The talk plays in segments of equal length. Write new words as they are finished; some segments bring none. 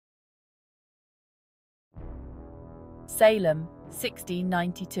Salem,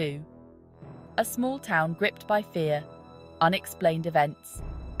 1692. A small town gripped by fear, unexplained events,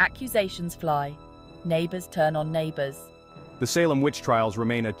 accusations fly, neighbors turn on neighbors. The Salem Witch Trials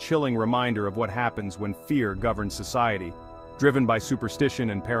remain a chilling reminder of what happens when fear governs society. Driven by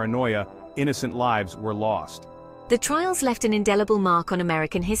superstition and paranoia, innocent lives were lost. The trials left an indelible mark on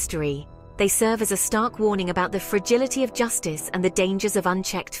American history. They serve as a stark warning about the fragility of justice and the dangers of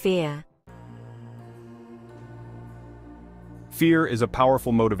unchecked fear. Fear is a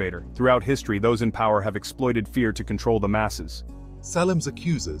powerful motivator. Throughout history, those in power have exploited fear to control the masses. Salem's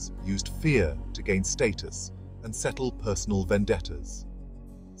accusers used fear to gain status and settle personal vendettas.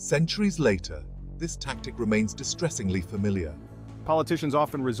 Centuries later, this tactic remains distressingly familiar. Politicians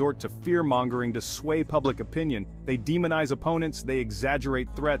often resort to fear-mongering to sway public opinion. They demonize opponents, they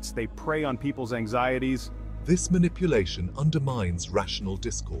exaggerate threats, they prey on people's anxieties. This manipulation undermines rational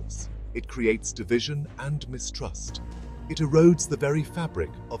discourse. It creates division and mistrust. It erodes the very fabric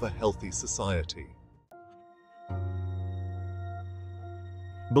of a healthy society.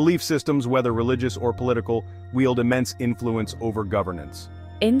 Belief systems, whether religious or political, wield immense influence over governance.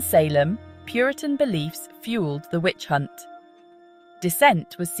 In Salem, Puritan beliefs fueled the witch hunt.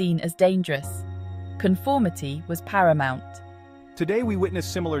 Dissent was seen as dangerous. Conformity was paramount. Today we witness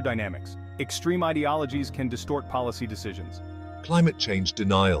similar dynamics. Extreme ideologies can distort policy decisions. Climate change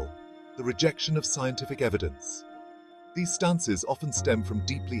denial, the rejection of scientific evidence. These stances often stem from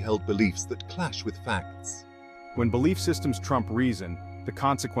deeply held beliefs that clash with facts. When belief systems trump reason, the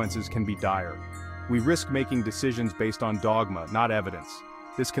consequences can be dire. We risk making decisions based on dogma, not evidence.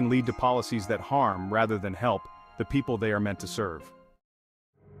 This can lead to policies that harm, rather than help, the people they are meant to serve.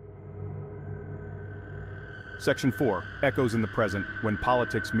 Section 4. Echoes in the present, when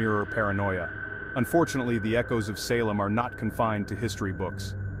politics mirror paranoia. Unfortunately, the echoes of Salem are not confined to history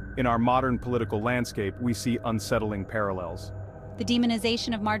books. In our modern political landscape, we see unsettling parallels. The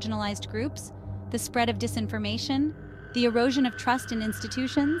demonization of marginalized groups, the spread of disinformation, the erosion of trust in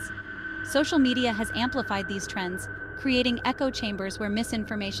institutions. Social media has amplified these trends, creating echo chambers where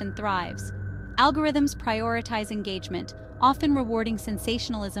misinformation thrives. Algorithms prioritize engagement, often rewarding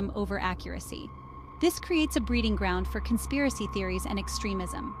sensationalism over accuracy. This creates a breeding ground for conspiracy theories and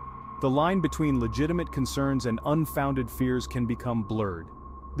extremism. The line between legitimate concerns and unfounded fears can become blurred.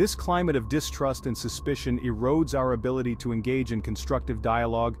 This climate of distrust and suspicion erodes our ability to engage in constructive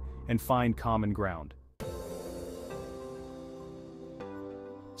dialogue and find common ground.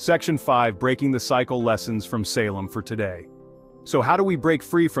 Section 5. Breaking the cycle, lessons from Salem for today. So how do we break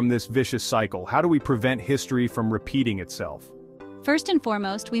free from this vicious cycle? How do we prevent history from repeating itself? First and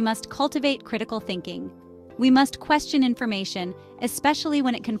foremost, we must cultivate critical thinking. We must question information, especially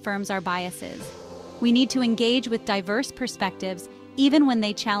when it confirms our biases. We need to engage with diverse perspectives, even when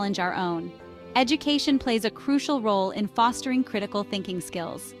they challenge our own. Education plays a crucial role in fostering critical thinking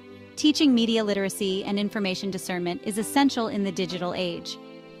skills. Teaching media literacy and information discernment is essential in the digital age.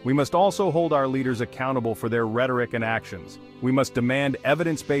 We must also hold our leaders accountable for their rhetoric and actions. We must demand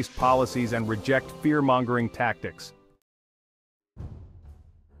evidence-based policies and reject fear-mongering tactics.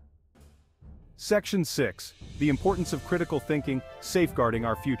 Section 6. The importance of critical thinking, safeguarding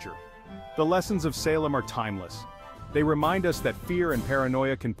our future. The lessons of Salem are timeless. They remind us that fear and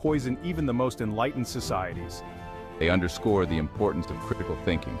paranoia can poison even the most enlightened societies. They underscore the importance of critical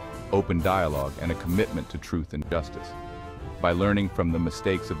thinking, open dialogue, and a commitment to truth and justice. By learning from the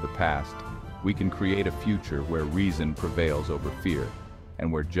mistakes of the past, we can create a future where reason prevails over fear,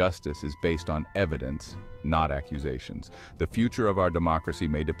 and where justice is based on evidence, not accusations. The future of our democracy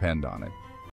may depend on it.